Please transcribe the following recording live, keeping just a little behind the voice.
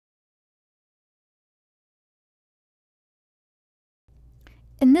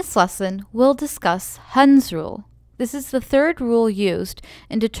In this lesson, we'll discuss Hund's rule. This is the third rule used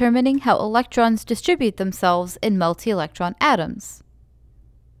in determining how electrons distribute themselves in multi-electron atoms.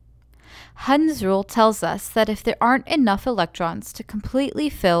 Hund's rule tells us that if there aren't enough electrons to completely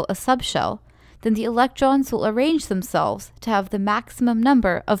fill a subshell, then the electrons will arrange themselves to have the maximum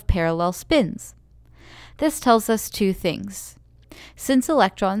number of parallel spins. This tells us two things. Since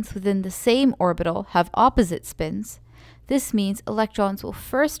electrons within the same orbital have opposite spins, this means electrons will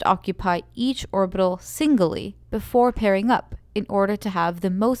first occupy each orbital singly before pairing up in order to have the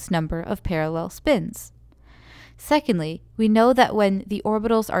most number of parallel spins. Secondly, we know that when the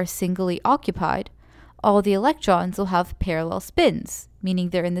orbitals are singly occupied, all the electrons will have parallel spins, meaning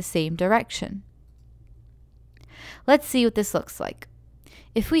they're in the same direction. Let's see what this looks like.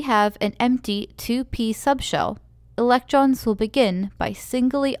 If we have an empty 2p subshell, electrons will begin by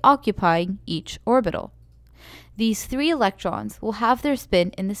singly occupying each orbital. These 3 electrons will have their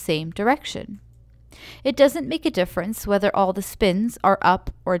spin in the same direction. It doesn't make a difference whether all the spins are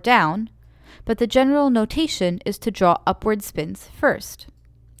up or down, but the general notation is to draw upward spins first.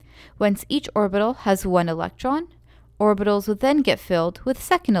 Once each orbital has 1 electron, orbitals will then get filled with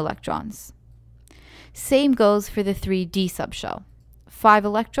second electrons. Same goes for the 3d subshell. 5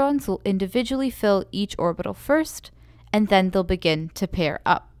 electrons will individually fill each orbital first, and then they'll begin to pair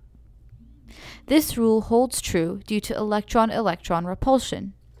up. This rule holds true due to electron-electron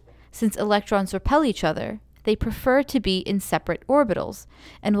repulsion. Since electrons repel each other, they prefer to be in separate orbitals,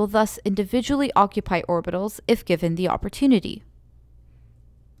 and will thus individually occupy orbitals if given the opportunity.